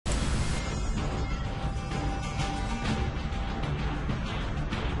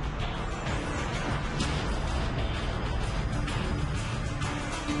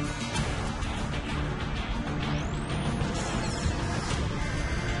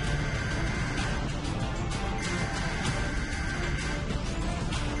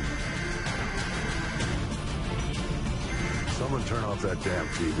Someone turn off that damn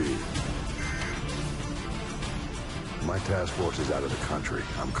TV. My task force is out of the country.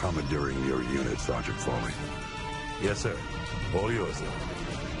 I'm commandeering your unit, Sergeant Foley. Yes, sir. All yours, sir.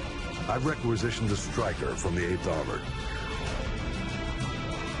 I've requisitioned a striker from the 8th Armored.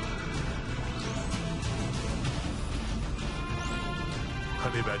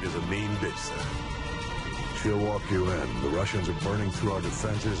 Honey Badger's a mean bitch, sir. She'll walk you in. The Russians are burning through our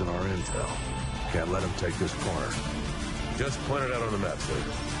defenses and our intel. Can't let them take this corner. Just point it out on the map, sir.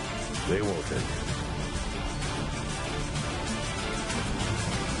 They won't take it.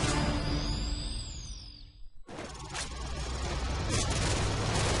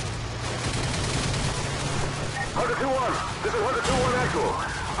 This is 1-2-1 actual.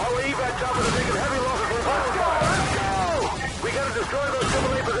 Our evac choppers are taking heavy losses from Let's go! Let's go! We gotta destroy those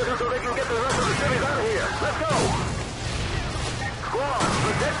AAA positions so they can get the rest of the cities out of here. Let's go! Squad,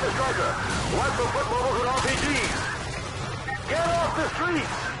 protect the striker. Watch for foot mobiles and RPGs. Get off the streets!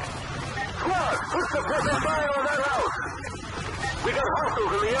 Squad, put suppressor fire on that house. We got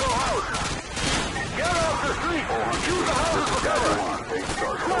hostiles in the yellow house. Get off the street! Use the houses for cover.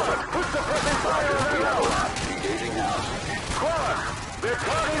 Squad, put suppressor fire on that house. Engaging house. Squad, they're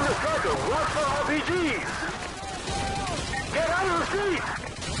targeting the striker. Watch for RPGs. Get out of the street.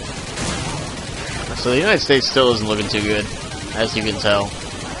 So the United States still isn't looking too good, as you can tell.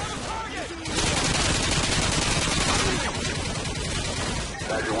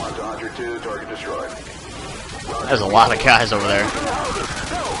 Badger 1 to Hunter 2, target destroyed. There's a lot of guys over there. Go,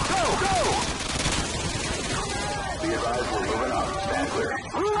 go, go! Be advised, we're moving up. Stand clear.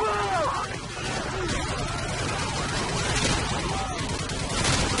 Move out!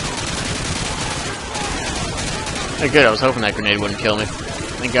 Hey, good, I was hoping that grenade wouldn't kill me.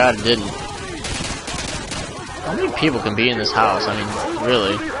 Thank God it didn't. How many people can be in this house? I mean,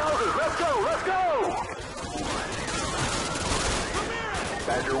 really? Let's go, let's go!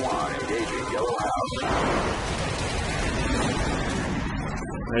 Badger 1, engaging yellow house.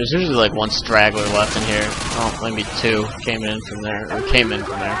 There's usually like one straggler left in here. Oh, maybe two came in from there, or came in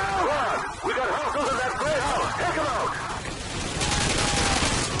from there. We got hostiles in that gray house. Take them out!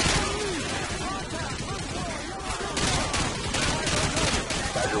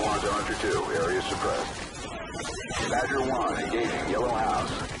 Badger 1 to Hunter 2, area suppressed. Badger 1, engaging yellow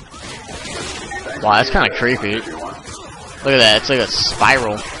house. Wow, that's kind of creepy. Look at that, it's like a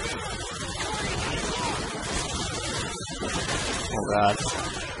spiral. Oh God.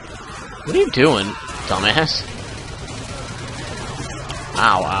 What are you doing, dumbass?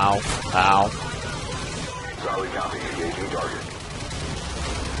 Ow, ow, ow. Solid copy, engaging target.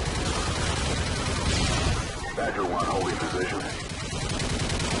 Badger 1, holding position.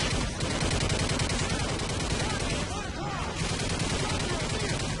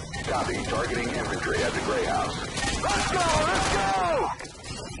 Copy, targeting infantry at the gray house. Let's go, let's go!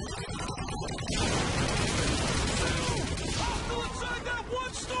 Inside that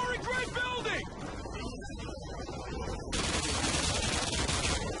one-story gray building!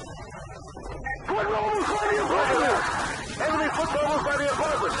 Foot mobiles by the apartment! Enemy foot mobiles by the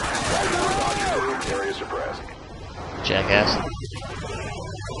apartment! Badger 1, area suppressed. Jackass.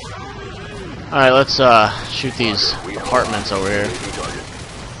 Alright, let's shoot these apartments over here. Engaging target.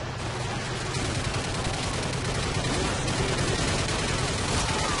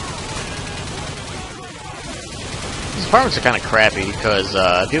 These apartments are kind of crappy because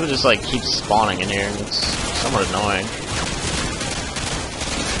people just like keep spawning in here and it's somewhat annoying.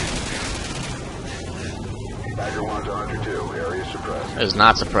 Badger 1 to Hunter 2, area suppressed. It is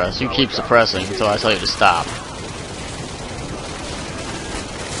not suppressed. You keep suppressing until I tell you to stop.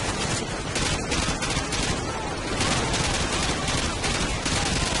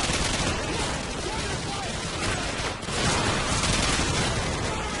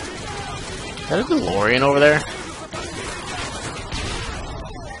 Is that a DeLorean over there?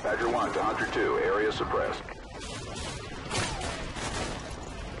 Badger 1 to Hunter 2, area suppressed.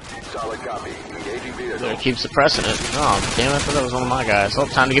 Solid copy, engaging vehicle. Better keep suppressing it. Oh, damn, I thought that was one of my guys. Oh,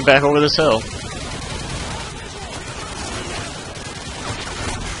 time to get back over this hill.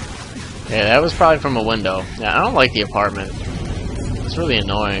 Yeah, that was probably from a window. Yeah, I don't like the apartment. It's really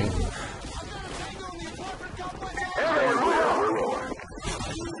annoying. We're rolling.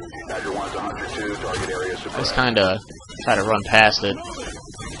 Badger 1 to Hunter 2, target area suppressed. Just kinda try to run past it.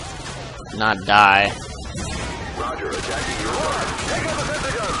 Not die. Roger, attacking your target. Take out the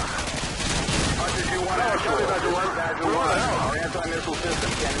sensor gun! Hunter 2-1 actually. Badger 1, our anti-missile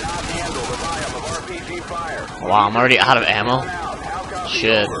system cannot handle the volume of RPG fire. Wow, I'm already out of ammo. How copy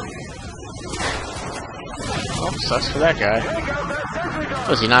Shit. over? Oh, sucks for that guy. Take out that sensor gun!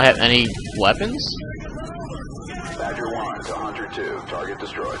 Does he not have any weapons? Badger Badger 1 to Hunter 2. Target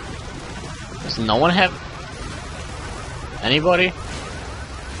destroyed. Does no one have... Anybody?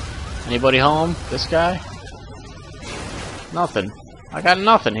 Anybody home? This guy? Nothing. I got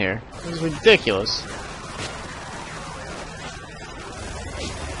nothing here. This is ridiculous.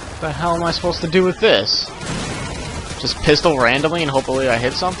 What the hell am I supposed to do with this? Just pistol randomly and hopefully I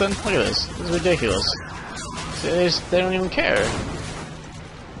hit something? Look at this. This is ridiculous. They don't even care.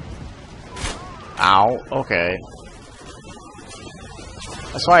 Ow. Okay.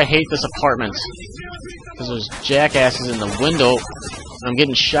 That's why I hate this apartment. Because there's jackasses in the window. And I'm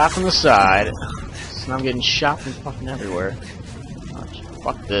getting shot from the side. And I'm getting shot from fucking everywhere. Oh,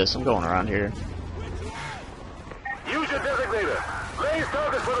 fuck this. I'm going around here. Use your designator. Raise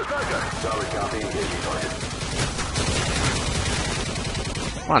target for the striker. Solid copy. Engaging target.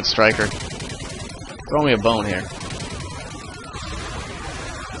 Come on, Striker. Throw me a bone here.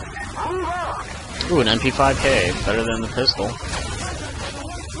 Move out. Ooh, an MP5K. Better than the pistol.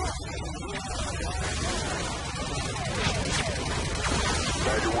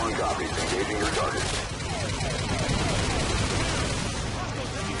 Badger 1 copies. Engaging your target.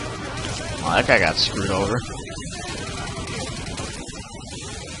 Oh, that guy got screwed over.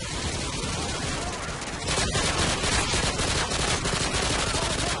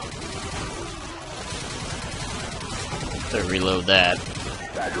 Better reload that.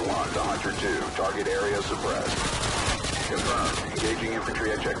 Badger 1 to Hunter 2. Target area suppressed. Confirmed. Engaging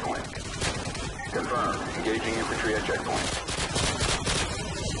infantry at checkpoint. Confirmed. Engaging infantry at checkpoint.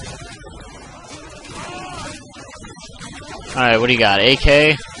 Alright, what do you got?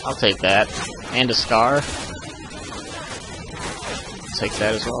 AK? I'll take that. And a SCAR? Take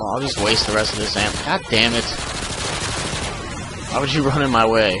that as well. I'll just waste the rest of this amp. God damn it. Why would you run in my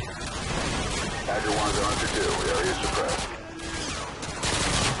way? Badger 1 to Hunter 2. Area suppressed.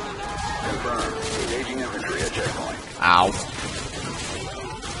 Confirmed. Engaging infantry at checkpoint. Ow.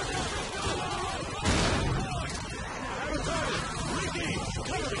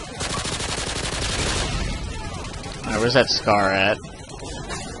 Alright, where's that SCAR at?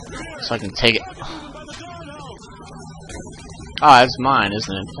 So I can take it. Oh, that's mine,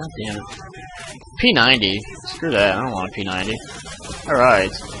 isn't it? God damn it. P90. Screw that, I don't want a P90.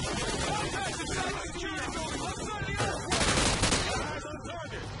 Alright.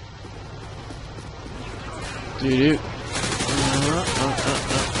 Doo-doo.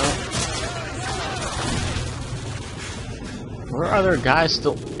 Where are their guys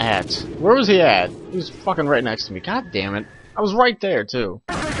still at? Where was he at? He was fucking right next to me. God damn it. I was right there, too.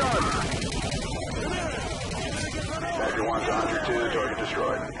 Badger 1 to Hunter 2. Target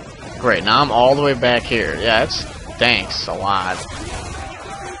destroyed. Great, now I'm all the way back here. Yeah, that's... Thanks a lot.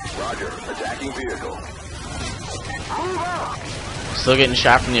 Roger. Attacking vehicle. Still getting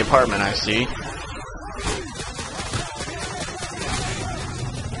shot from the apartment, I see.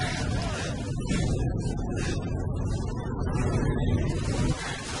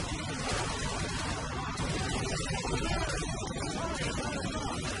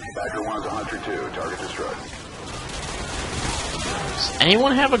 Badger 1 to Hunter 2. Target destroyed. Does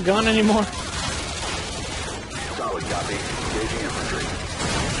anyone have a gun anymore? Solid copy. Engaging infantry.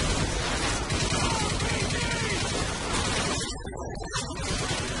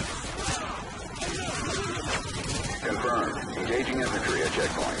 Confirmed. Engaging infantry at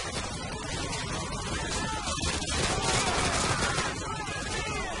checkpoint.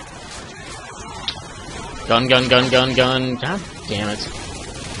 Gun, gun, gun, gun, gun. God damn it.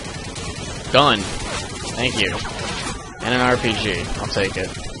 Gun. Thank you. And an RPG. I'll take it.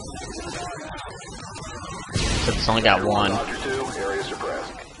 Except it's only got one. Roger 2. Area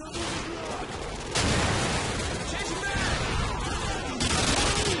suppressed.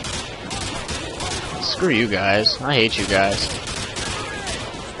 Screw you guys. I hate you guys.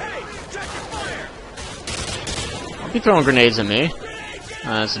 Don't be throwing grenades at me.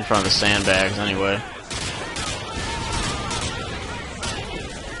 That's in front of the sandbags anyway.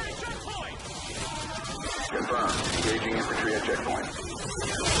 Confirmed. Engaging infantry at checkpoint.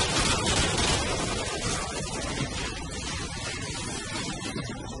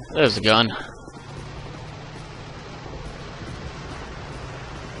 There's the gun.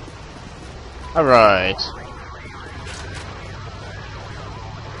 Alright.